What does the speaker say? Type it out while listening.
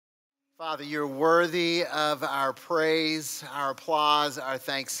Father, you're worthy of our praise, our applause, our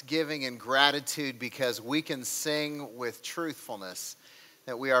thanksgiving, and gratitude because we can sing with truthfulness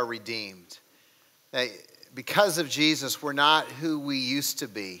that we are redeemed. That because of Jesus, we're not who we used to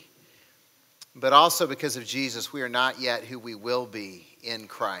be, but also because of Jesus, we are not yet who we will be in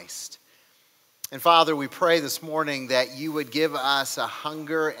Christ. And Father, we pray this morning that you would give us a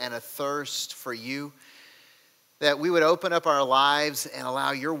hunger and a thirst for you, that we would open up our lives and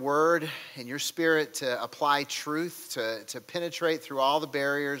allow your word and your spirit to apply truth, to penetrate through all the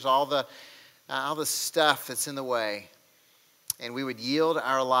barriers, all the stuff that's in the way, and we would yield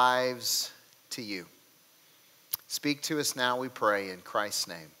our lives to you. Speak to us now, we pray, in Christ's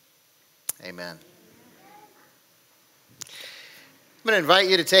name. Amen. I'm going to invite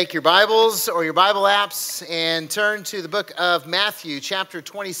you to take your Bibles or your Bible apps and turn to the book of Matthew, chapter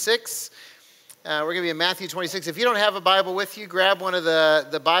 26. We're going to be in Matthew 26. If you don't have a Bible with you, grab one of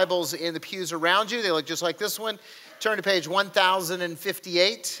the Bibles in the pews around you. They look just like this one. Turn to page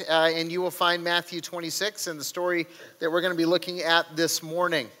 1058, and you will find Matthew 26 and the story that we're going to be looking at this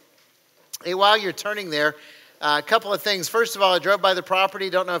morning. Hey, while you're turning there, a couple of things. First of all, I drove by the property.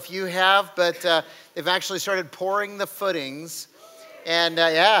 Don't know if you have, but they've actually started pouring the footings. And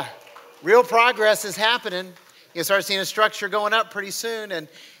yeah, real progress is happening. You'll start seeing a structure going up pretty soon,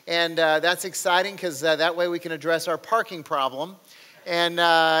 and that's exciting because that way we can address our parking problem, and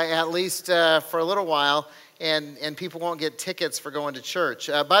at least for a little while, and people won't get tickets for going to church.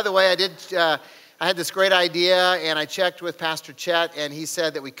 By the way, I had this great idea, and I checked with Pastor Chet, and he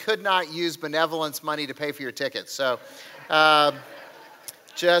said that we could not use benevolence money to pay for your tickets. So I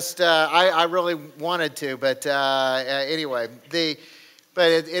really wanted to, but anyway,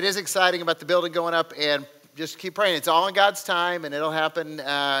 but it is exciting about the building going up, and just keep praying. It's all in God's time, and it'll happen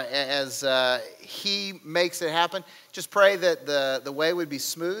as He makes it happen. Just pray that the way would be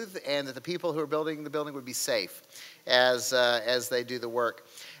smooth and that the people who are building the building would be safe as they do the work.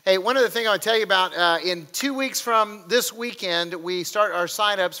 Hey, one other thing I want to tell you about, in 2 weeks from this weekend, we start our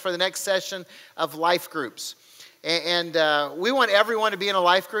sign-ups for the next session of life groups. And we want everyone to be in a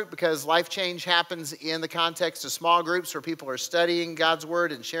life group because life change happens in the context of small groups where people are studying God's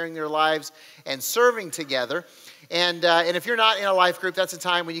Word and sharing their lives and serving together. And if you're not in a life group, that's a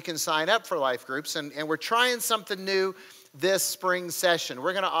time when you can sign up for life groups. And we're trying something new this spring session.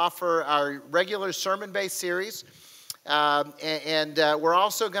 We're going to offer our regular sermon-based series. And we're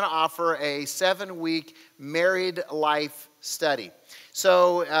also going to offer a 7-week married life study.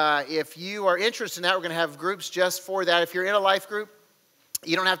 So if you are interested in that, we're going to have groups just for that. If you're in a life group,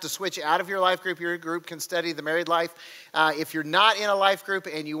 you don't have to switch out of your life group. Your group can study the married life. If you're not in a life group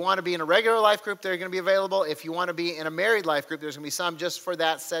and you want to be in a regular life group, they're going to be available. If you want to be in a married life group, there's going to be some just for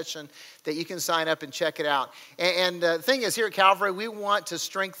that session that you can sign up and check it out. And the thing is, here at Calvary, we want to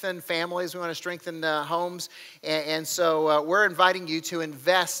strengthen families. We want to strengthen homes. And so we're inviting you to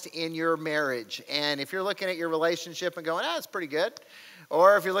invest in your marriage. And if you're looking at your relationship and going, it's pretty good.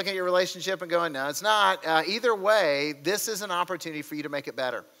 Or if you're looking at your relationship and going, no, it's not. Either way, this is an opportunity for you to make it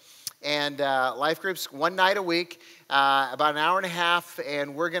better. And life groups, 1 night a week, about an hour and a half,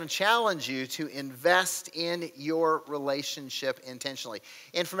 and we're going to challenge you to invest in your relationship intentionally.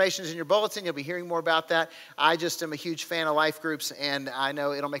 Information is in your bulletin. You'll be hearing more about that. I just am a huge fan of life groups, and I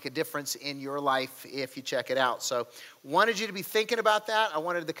know it'll make a difference in your life if you check it out. So wanted you to be thinking about that. I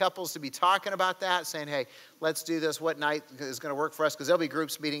wanted the couples to be talking about that, saying, hey, let's do this. What night is going to work for us? Because there'll be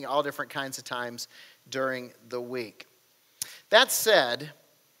groups meeting all different kinds of times during the week. That said,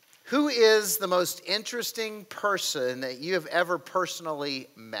 who is the most interesting person that you have ever personally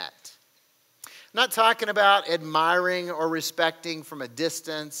met? I'm not talking about admiring or respecting from a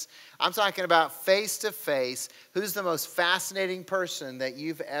distance. I'm talking about face to face. Who's the most fascinating person that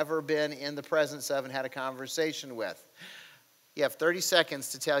you've ever been in the presence of and had a conversation with? You have 30 seconds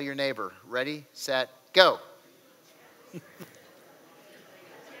to tell your neighbor. Ready, set, go.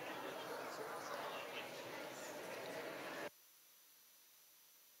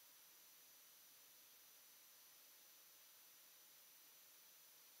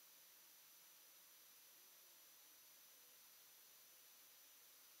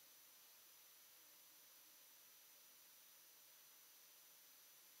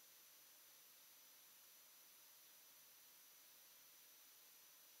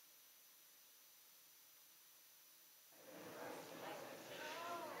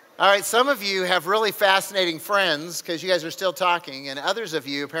 All right, some of you have really fascinating friends because you guys are still talking, and others of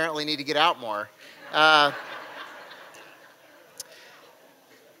you apparently need to get out more.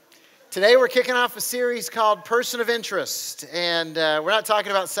 Today we're kicking off a series called Person of Interest, and we're not talking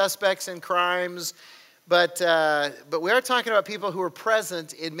about suspects in crimes, But we are talking about people who are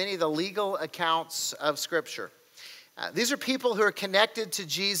present in many of the legal accounts of Scripture. These are people who are connected to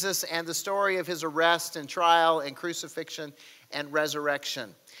Jesus and the story of his arrest and trial and crucifixion and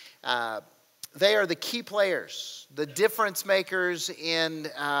resurrection. They are the key players, the difference makers in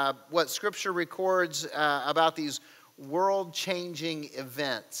what Scripture records about these world-changing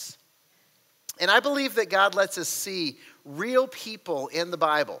events. And I believe that God lets us see real people in the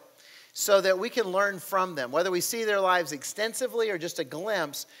Bible so that we can learn from them, whether we see their lives extensively or just a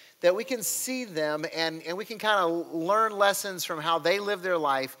glimpse, that we can see them and we can kind of learn lessons from how they live their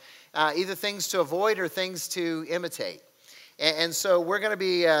life, either things to avoid or things to imitate. And so we're going to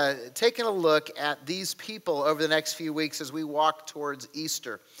be taking a look at these people over the next few weeks as we walk towards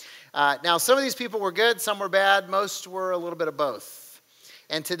Easter. Now, some of these people were good, some were bad, most were a little bit of both.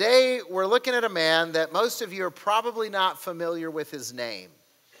 And today we're looking at a man that most of you are probably not familiar with his name.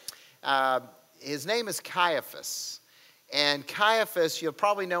 His name is Caiaphas. And Caiaphas, you'll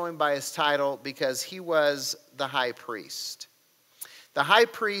probably know him by his title because he was the high priest. The high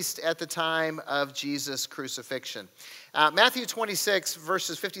priest at the time of Jesus' crucifixion. Matthew 26,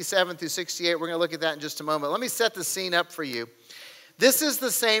 verses 57 through 68, we're going to look at that in just a moment. Let me set the scene up for you. This is the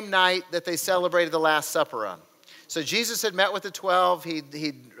same night that they celebrated the Last Supper on. So Jesus had met with the 12.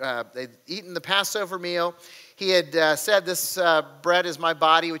 They'd eaten the Passover meal. He had said, this bread is my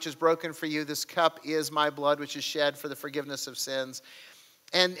body, which is broken for you. This cup is my blood, which is shed for the forgiveness of sins.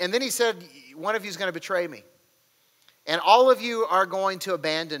 And then he said, one of you is going to betray me. And all of you are going to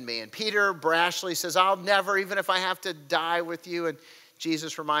abandon me. And Peter brashly says, I'll never, even if I have to die with you. And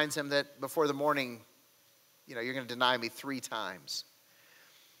Jesus reminds him that before the morning, you're going to deny me 3 times.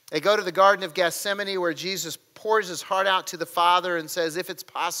 They go to the Garden of Gethsemane where Jesus pours his heart out to the Father and says, if it's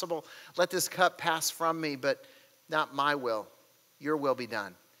possible, let this cup pass from me, but not my will, your will be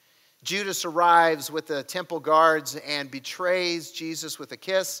done. Judas arrives with the temple guards and betrays Jesus with a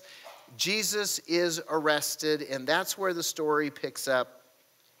kiss. Jesus is arrested, and that's where the story picks up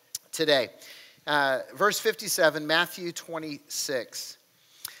today. Verse 57, Matthew 26.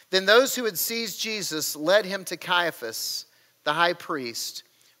 Then those who had seized Jesus led him to Caiaphas, the high priest,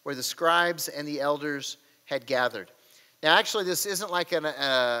 where the scribes and the elders had gathered. Now, actually, this isn't like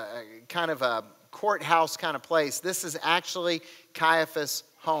a kind of a courthouse kind of place. This is actually Caiaphas'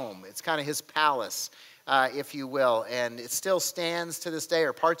 home. It's kind of his palace, if you will. And it still stands to this day,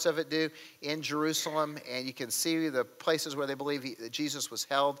 or parts of it do, in Jerusalem. And you can see the places where they believe that Jesus was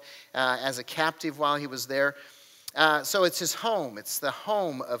held as a captive while he was there. So it's his home. It's the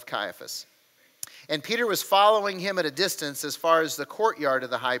home of Caiaphas. And Peter was following him at a distance as far as the courtyard of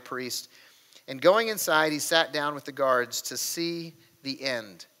the high priest. And going inside, he sat down with the guards to see the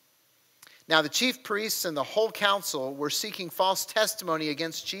end. Now the chief priests and the whole council were seeking false testimony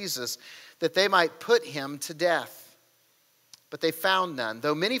against Jesus that they might put him to death. But they found none,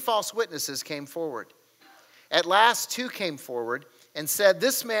 though many false witnesses came forward. At last 2 came forward and said,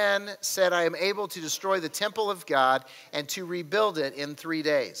 this man said, I am able to destroy the temple of God and to rebuild it in 3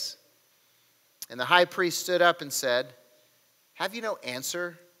 days. And the high priest stood up and said, have you no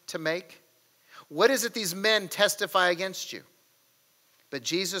answer to make? What is it these men testify against you? But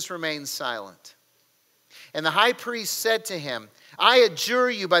Jesus remained silent. And the high priest said to him, I adjure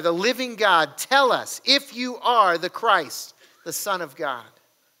you by the living God, tell us if you are the Christ, the Son of God.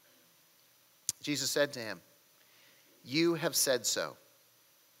 Jesus said to him, you have said so.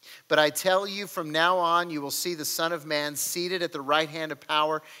 But I tell you, from now on, you will see the Son of Man seated at the right hand of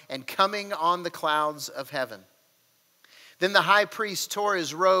power and coming on the clouds of heaven. Then the high priest tore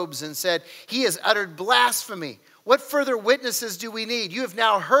his robes and said, he has uttered blasphemy. What further witnesses do we need? You have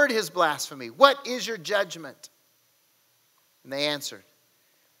now heard his blasphemy. What is your judgment? And they answered,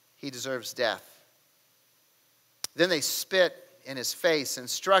 he deserves death. Then they spit in his face and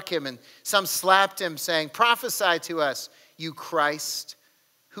struck him, and some slapped him, saying, prophesy to us, you Christ.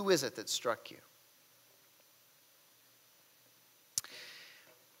 Who is it that struck you?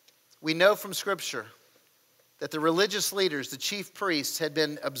 We know from Scripture that the religious leaders, the chief priests, had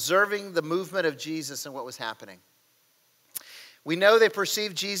been observing the movement of Jesus and what was happening. We know they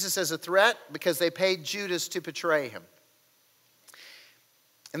perceived Jesus as a threat because they paid Judas to betray him.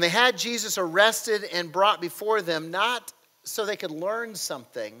 And they had Jesus arrested and brought before them, not so they could learn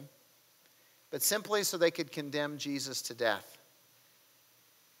something, but simply so they could condemn Jesus to death.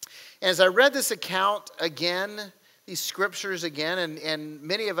 And as I read this account again, these scriptures again, and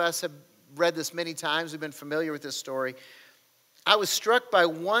many of us have read this many times, we've been familiar with this story, I was struck by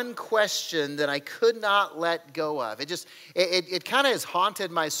one question that I could not let go of. It kind of has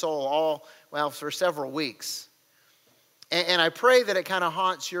haunted my soul for several weeks. And I pray that it kind of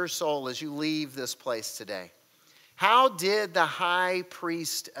haunts your soul as you leave this place today. How did the high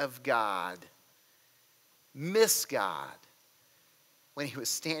priest of God miss God when he was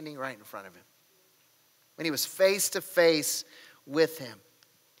standing right in front of him? When he was face to face with him?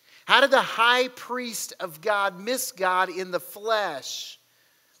 How did the high priest of God miss God in the flesh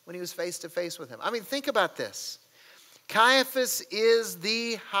when he was face to face with him? I mean, think about this. Caiaphas is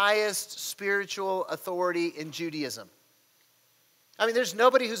the highest spiritual authority in Judaism. I mean, there's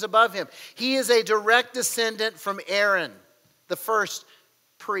nobody who's above him. He is a direct descendant from Aaron, the first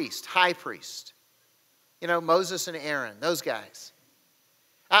priest, high priest. You know, Moses and Aaron, those guys.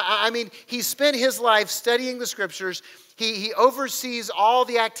 I mean, he spent his life studying the scriptures. He oversees all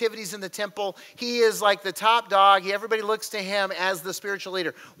the activities in the temple. He is like the top dog. Everybody looks to him as the spiritual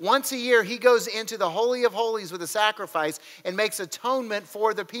leader. Once a year, he goes into the Holy of Holies with a sacrifice and makes atonement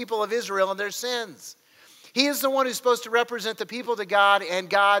for the people of Israel and their sins. He is the one who's supposed to represent the people to God and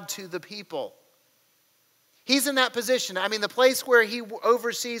God to the people. He's in that position. I mean, the place where he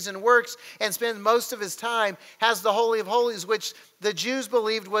oversees and works and spends most of his time has the Holy of Holies, which the Jews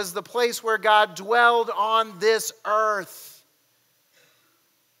believed was the place where God dwelled on this earth.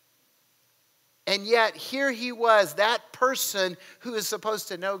 And yet, here he was, that person who is supposed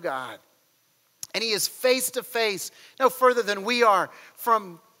to know God. And he is face to face, no further than we are,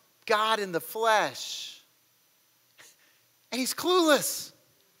 from God in the flesh. And he's clueless.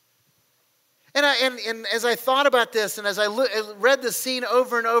 And as I thought about this, and as I read the scene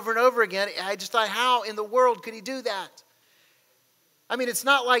over and over and over again, I just thought, how in the world could he do that? I mean, it's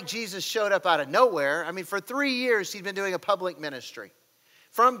not like Jesus showed up out of nowhere. I mean, for 3 years, he'd been doing a public ministry.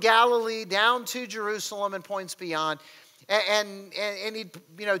 From Galilee down to Jerusalem and points beyond. And he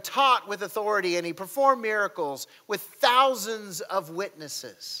taught with authority, and he performed miracles with thousands of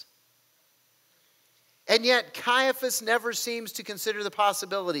witnesses. And yet Caiaphas never seems to consider the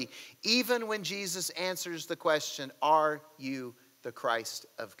possibility, even when Jesus answers the question, are you the Christ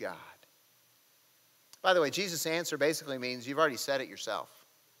of God? By the way, Jesus' answer basically means you've already said it yourself.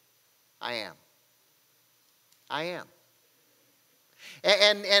 I am. I am.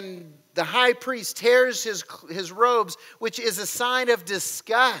 And the high priest tears his robes, which is a sign of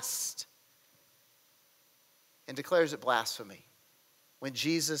disgust, and declares it blasphemy when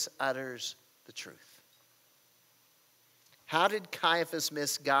Jesus utters the truth. How did Caiaphas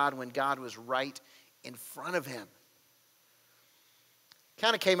miss God when God was right in front of him?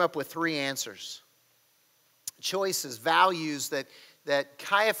 Kind of came up with 3 answers. Choices, values that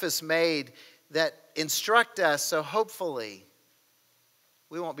Caiaphas made that instruct us, so hopefully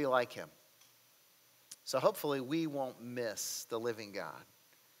we won't be like him. So hopefully we won't miss the living God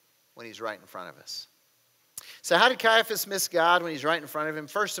when he's right in front of us. So how did Caiaphas miss God when he's right in front of him?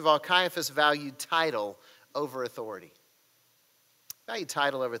 First of all, Caiaphas valued title over authority. Valued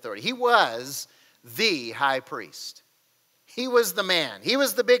title over authority. He was the high priest. He was the man. He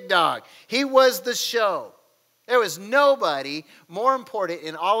was the big dog. He was the show. There was nobody more important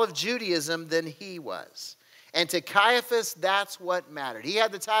in all of Judaism than he was. And to Caiaphas, that's what mattered. He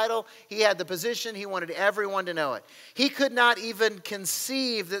had the title. He had the position. He wanted everyone to know it. He could not even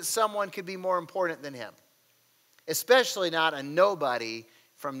conceive that someone could be more important than him, especially not a nobody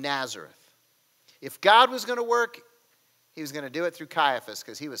from Nazareth. If God was going to work, he was going to do it through Caiaphas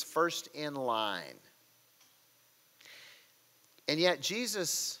because he was first in line. And yet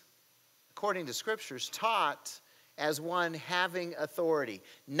Jesus, according to scriptures, taught as one having authority,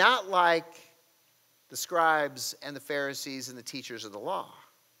 not like the scribes and the Pharisees and the teachers of the law.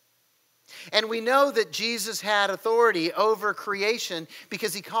 And we know that Jesus had authority over creation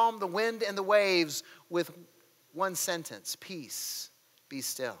because he calmed the wind and the waves with one sentence: peace, be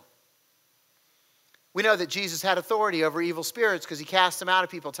still. We know that Jesus had authority over evil spirits because he cast them out of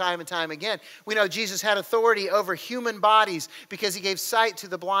people time and time again. We know Jesus had authority over human bodies because he gave sight to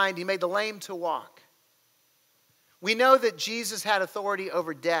the blind. He made the lame to walk. We know that Jesus had authority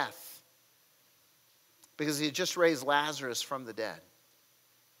over death because he had just raised Lazarus from the dead.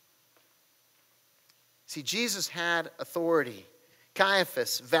 See, Jesus had authority.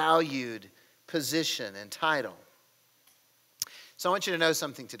 Caiaphas valued position and title. So I want you to know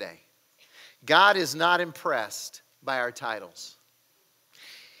something today. God is not impressed by our titles.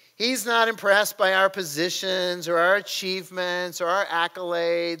 He's not impressed by our positions or our achievements or our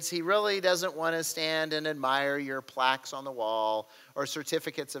accolades. He really doesn't want to stand and admire your plaques on the wall or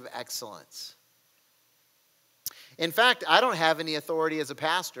certificates of excellence. In fact, I don't have any authority as a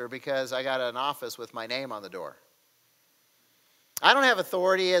pastor because I got an office with my name on the door. I don't have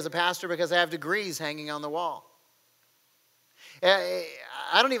authority as a pastor because I have degrees hanging on the wall.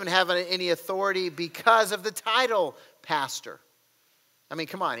 I don't even have any authority because of the title pastor. I mean,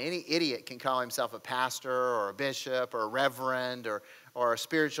 come on, any idiot can call himself a pastor or a bishop or a reverend or a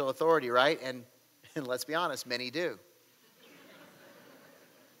spiritual authority, right? And let's be honest, many do.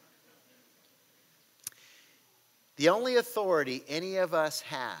 The only authority any of us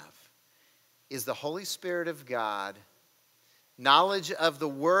have is the Holy Spirit of God, knowledge of the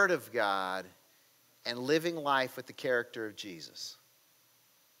Word of God, and living life with the character of Jesus.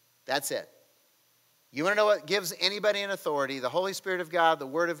 That's it. You want to know what gives anybody an authority? The Holy Spirit of God, the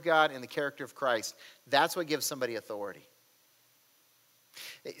Word of God, and the character of Christ. That's what gives somebody authority.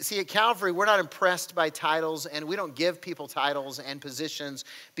 See, at Calvary, we're not impressed by titles, and we don't give people titles and positions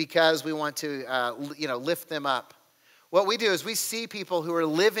because we want to lift them up. What we do is we see people who are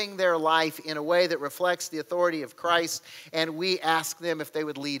living their life in a way that reflects the authority of Christ, and we ask them if they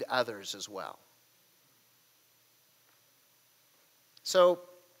would lead others as well. So,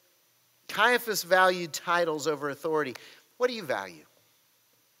 Caiaphas valued titles over authority. What do you value?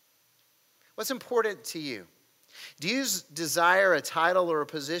 What's important to you? Do you desire a title or a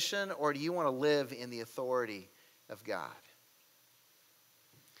position, or do you want to live in the authority of God?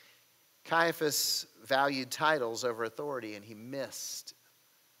 Caiaphas valued titles over authority, and he missed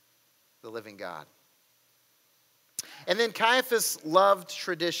the living God. And then Caiaphas loved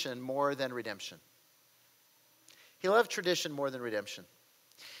tradition more than redemption. He loved tradition more than redemption.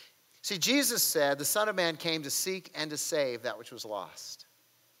 See, Jesus said, the Son of Man came to seek and to save that which was lost.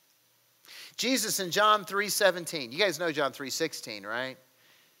 Jesus in John 3:17, you guys know John 3:16, right?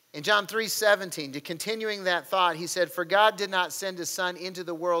 In John 3:17, continuing that thought, he said, "For God did not send his Son into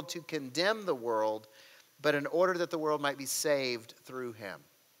the world to condemn the world, but in order that the world might be saved through him."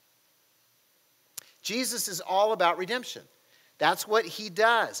 Jesus is all about redemption. That's what he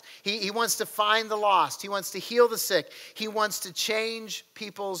does. He wants to find the lost. He wants to heal the sick. He wants to change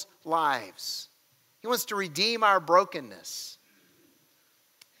people's lives. He wants to redeem our brokenness.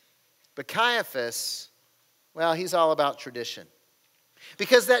 But Caiaphas, well, he's all about tradition.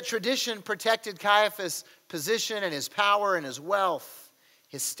 Because that tradition protected Caiaphas' position and his power and his wealth,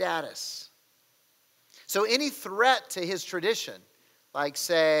 his status. So any threat to his tradition, like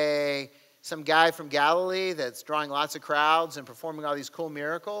say some guy from Galilee that's drawing lots of crowds and performing all these cool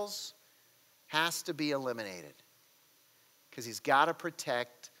miracles, has to be eliminated. Because he's got to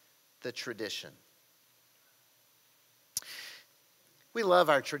protect the tradition. We love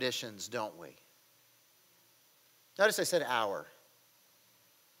our traditions, don't we? Notice I said our.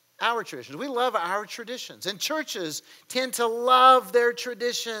 Our traditions. We love our traditions. And churches tend to love their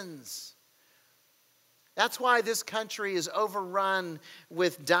traditions. That's why this country is overrun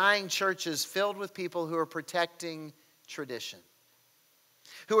with dying churches filled with people who are protecting tradition.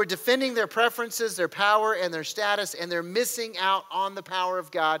 Who are defending their preferences, their power, and their status, and they're missing out on the power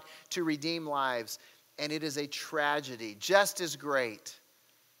of God to redeem lives. And it is a tragedy just as great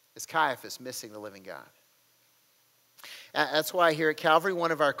as Caiaphas missing the living God. That's why here at Calvary,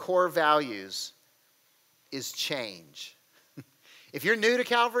 one of our core values is change. If you're new to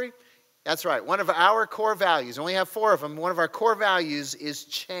Calvary, that's right. One of our core values, we only have 4 of them, one of our core values is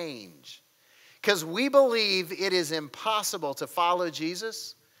change. Because we believe it is impossible to follow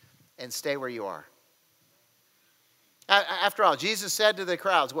Jesus and stay where you are. After all, Jesus said to the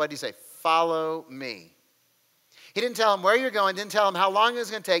crowds, what did he say? Follow me. He didn't tell them where you're going, didn't tell them how long it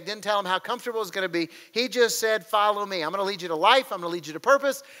was going to take, didn't tell them how comfortable it was going to be. He just said, follow me. I'm going to lead you to life. I'm going to lead you to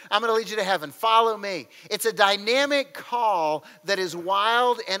purpose. I'm going to lead you to heaven. Follow me. It's a dynamic call that is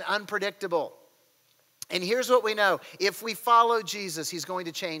wild and unpredictable. And here's what we know. If we follow Jesus, he's going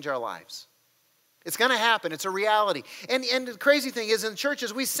to change our lives. It's going to happen. It's a reality. And the crazy thing is in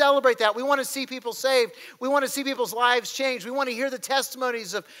churches, we celebrate that. We want to see people saved. We want to see people's lives changed. We want to hear the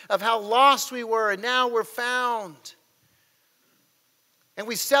testimonies of how lost we were and now we're found. And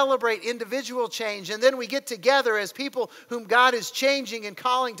we celebrate individual change. And then we get together as people whom God is changing and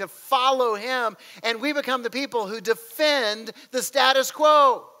calling to follow him. And we become the people who defend the status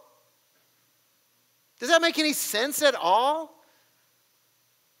quo. Does that make any sense at all?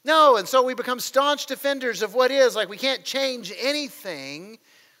 No, and so we become staunch defenders of what is, like we can't change anything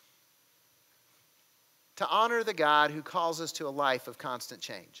to honor the God who calls us to a life of constant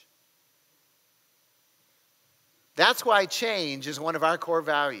change. That's why change is one of our core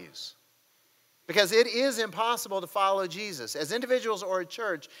values. Because it is impossible to follow Jesus as individuals or a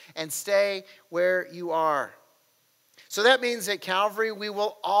church and stay where you are. So that means at Calvary we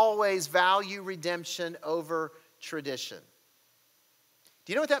will always value redemption over tradition.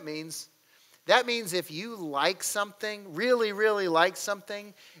 Do you know what that means? That means if you like something, really, really like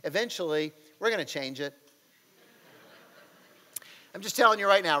something, eventually we're going to change it. I'm just telling you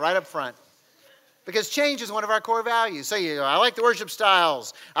right now, right up front. Because change is one of our core values. So you go, I like the worship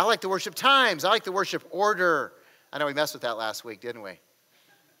styles. I like the worship times. I like the worship order. I know we messed with that last week, didn't we?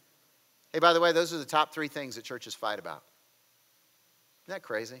 Hey, by the way, those are the top 3 things that churches fight about. Isn't that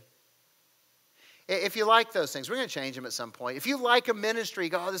crazy? If you like those things, we're going to change them at some point. If you like a ministry, you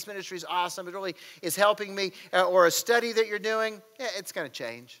go, oh, this ministry is awesome. It really is helping me. Or a study that you're doing, it's going to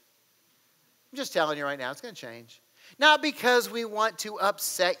change. I'm just telling you right now, it's going to change. Not because we want to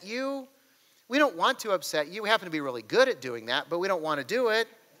upset you. We don't want to upset you. We happen to be really good at doing that, but we don't want to do it.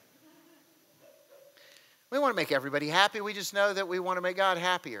 We want to make everybody happy. We just know that we want to make God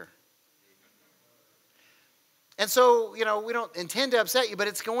happier. And so, we don't intend to upset you, but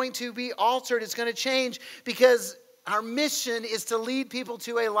it's going to be altered. It's going to change because our mission is to lead people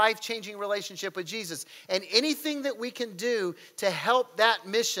to a life-changing relationship with Jesus. And anything that we can do to help that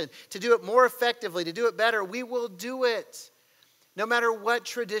mission, to do it more effectively, to do it better, we will do it. No matter what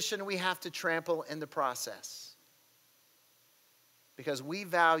tradition we have to trample in the process. Because we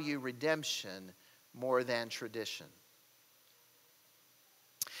value redemption more than tradition.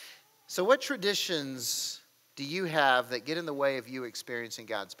 So what traditions do you have that get in the way of you experiencing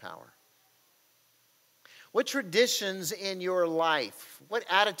God's power? What traditions in your life, what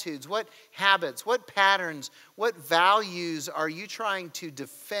attitudes, what habits, what patterns, what values are you trying to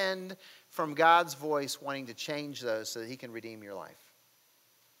defend from God's voice, wanting to change those so that He can redeem your life?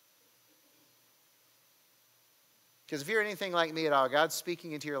 Because if you're anything like me at all, God's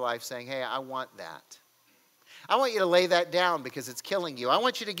speaking into your life saying, hey, I want that. I want you to lay that down because it's killing you. I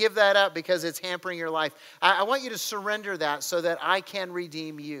want you to give that up because it's hampering your life. I want you to surrender that so that I can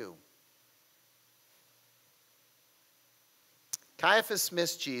redeem you. Caiaphas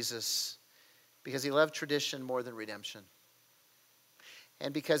missed Jesus because he loved tradition more than redemption.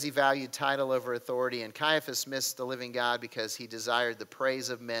 And because he valued title over authority. And Caiaphas missed the living God because he desired the praise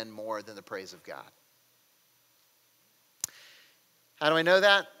of men more than the praise of God. How do I know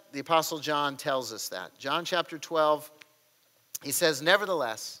that? The Apostle John tells us that. John chapter 12, he says,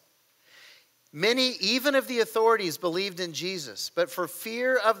 nevertheless, many, even of the authorities, believed in Jesus, but for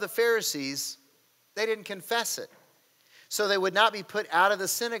fear of the Pharisees, they didn't confess it. So they would not be put out of the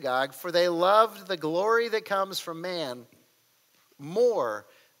synagogue, for they loved the glory that comes from man more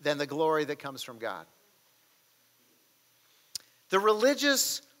than the glory that comes from God. The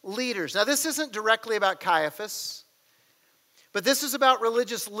religious leaders. Now, this isn't directly about Caiaphas. But this is about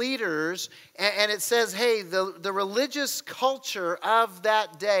religious leaders, and it says, hey, the religious culture of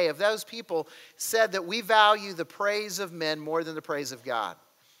that day, of those people, said that we value the praise of men more than the praise of God.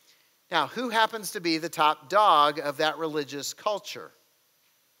 Now, who happens to be the top dog of that religious culture?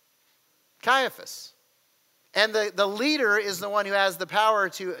 Caiaphas. And the leader is the one who has the power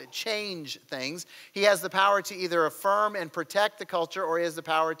to change things. He has the power to either affirm and protect the culture, or he has the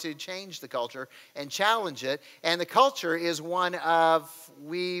power to change the culture and challenge it. And the culture is one of,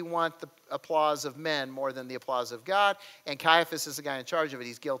 we want the applause of men more than the applause of God. And Caiaphas is the guy in charge of it.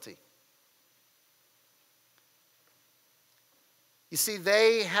 He's guilty. You see,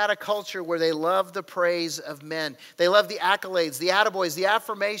 they had a culture where they loved the praise of men. They loved the accolades, the attaboys, the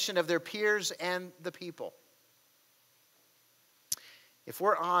affirmation of their peers and the people. If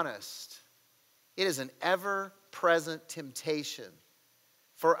we're honest, it is an ever-present temptation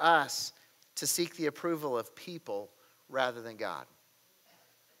for us to seek the approval of people rather than God.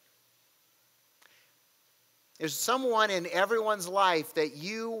 There's someone in everyone's life that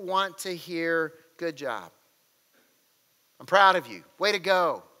you want to hear, good job. I'm proud of you. Way to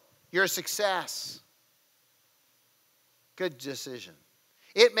go. You're a success. Good decision.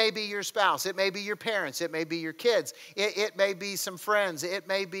 It may be your spouse. It may be your parents. It may be your kids. It may be some friends. It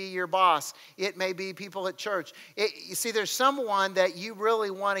may be your boss. It may be people at church. You see, there's someone that you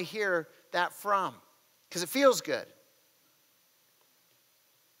really want to hear that from because it feels good.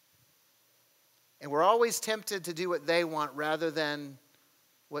 And we're always tempted to do what they want rather than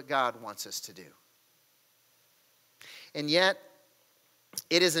what God wants us to do. And yet,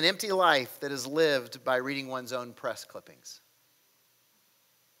 it is an empty life that is lived by reading one's own press clippings.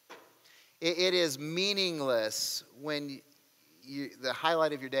 It is meaningless when the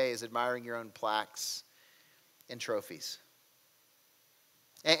highlight of your day is admiring your own plaques and trophies.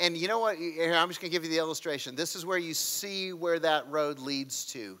 And you know what? I'm just going to give you the illustration. This is where you see where that road leads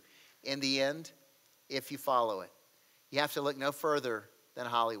to in the end if you follow it. You have to look no further than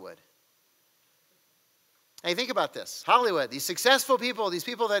Hollywood. Hey, think about this. Hollywood, these successful people, these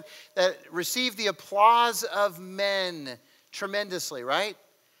people that receive the applause of men tremendously, right?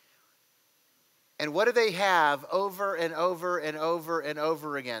 And what do they have over and over and over and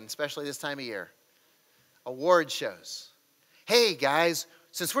over again, especially this time of year? Award shows. Hey, guys,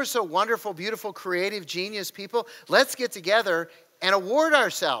 since we're so wonderful, beautiful, creative, genius people, let's get together and award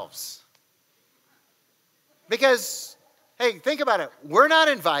ourselves. Because, hey, think about it. We're not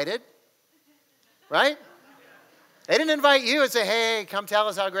invited, right? They didn't invite you and say, hey, come tell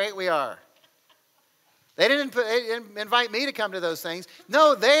us how great we are. They didn't invite me to come to those things.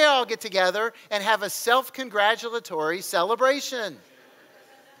 No, they all get together and have a self-congratulatory celebration.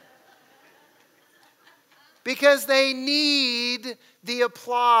 Because they need the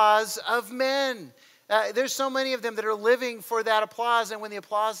applause of men. There's so many of them that are living for that applause, and when the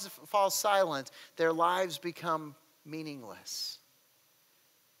applause falls silent, their lives become meaningless.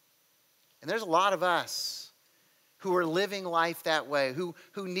 And there's a lot of us who are living life that way, who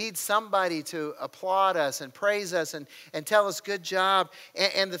need somebody to applaud us and praise us and tell us good job.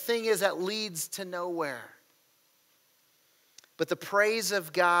 And the thing is, that leads to nowhere. But the praise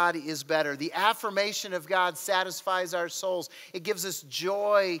of God is better. The affirmation of God satisfies our souls. It gives us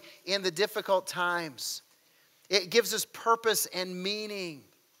joy in the difficult times. It gives us purpose and meaning.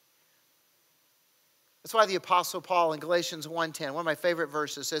 That's why the Apostle Paul in Galatians 1:10, one of my favorite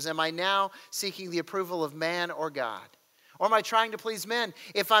verses, says, am I now seeking the approval of man or God? Or am I trying to please men?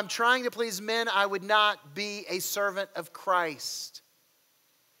 If I'm trying to please men, I would not be a servant of Christ.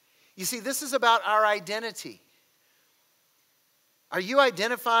 You see, this is about our identity. Are you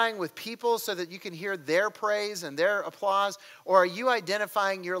identifying with people so that you can hear their praise and their applause? Or are you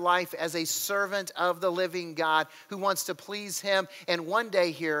identifying your life as a servant of the living God who wants to please him and one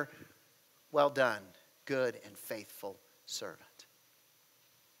day hear, well done, good and faithful servant?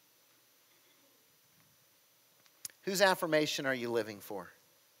 Whose affirmation are you living for?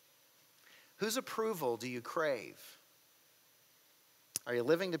 Whose approval do you crave? Are you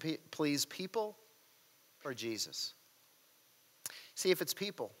living to please people or Jesus? See, if it's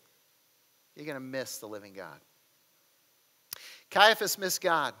people, you're going to miss the living God. Caiaphas missed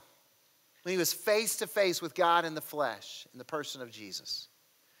God when he was face to face with God in the flesh, in the person of Jesus.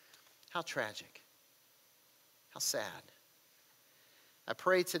 How tragic. How sad. I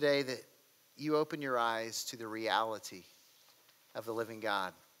pray today that you open your eyes to the reality of the living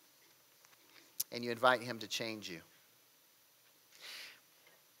God and you invite him to change you.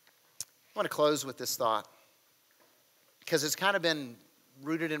 I want to close with this thought, because it's kind of been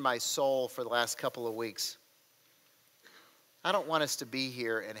rooted in my soul for the last couple of weeks. I don't want us to be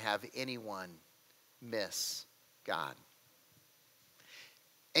here and have anyone miss God.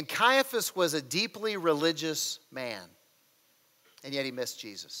 And Caiaphas was a deeply religious man, and yet he missed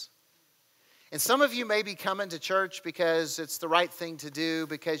Jesus. And some of you may be coming to church because it's the right thing to do,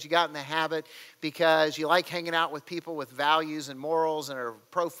 because you got in the habit, because you like hanging out with people with values and morals and are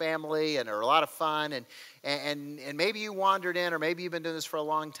pro-family and are a lot of fun. And maybe you wandered in, or maybe you've been doing this for a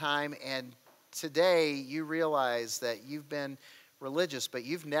long time, and today you realize that you've been religious, but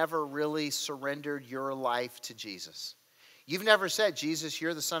you've never really surrendered your life to Jesus. You've never said, Jesus,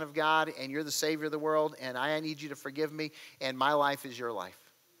 you're the Son of God, and you're the Savior of the world, and I need you to forgive me, and my life is your life.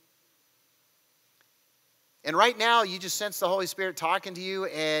 And right now, you just sense the Holy Spirit talking to you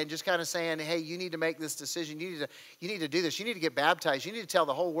and just kind of saying, hey, you need to make this decision. You need to do this. You need to get baptized. You need to tell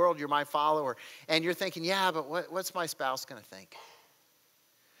the whole world you're my follower. And you're thinking, yeah, but what's my spouse going to think?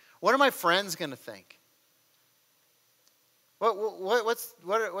 What are my friends going to think?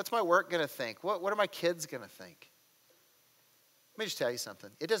 What's my work going to think? What are my kids going to think? Let me just tell you something.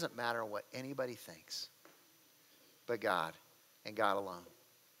 It doesn't matter what anybody thinks, but God and God alone.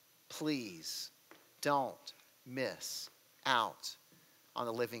 Please don't miss out on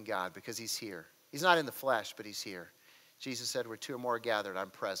the living God, because he's here. He's not in the flesh, but he's here. Jesus said, where two or more are gathered, I'm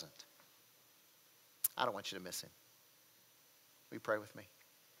present. I don't want you to miss him. Will you pray with me?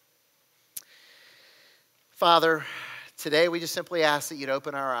 Father, today we just simply ask that you'd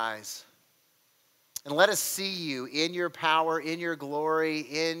open our eyes and let us see you in your power, in your glory,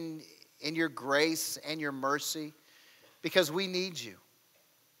 in your grace and your mercy, because we need you.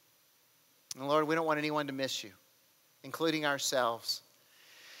 And Lord, we don't want anyone to miss you, including ourselves.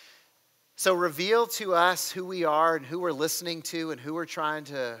 So reveal to us who we are and who we're listening to and who we're trying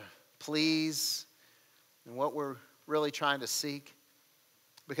to please and what we're really trying to seek.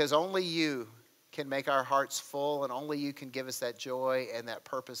 Because only you can make our hearts full, and only you can give us that joy and that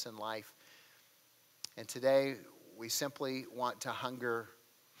purpose in life. And today, we simply want to hunger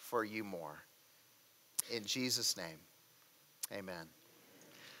for you more. In Jesus' name, amen.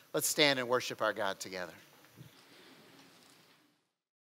 Let's stand and worship our God together.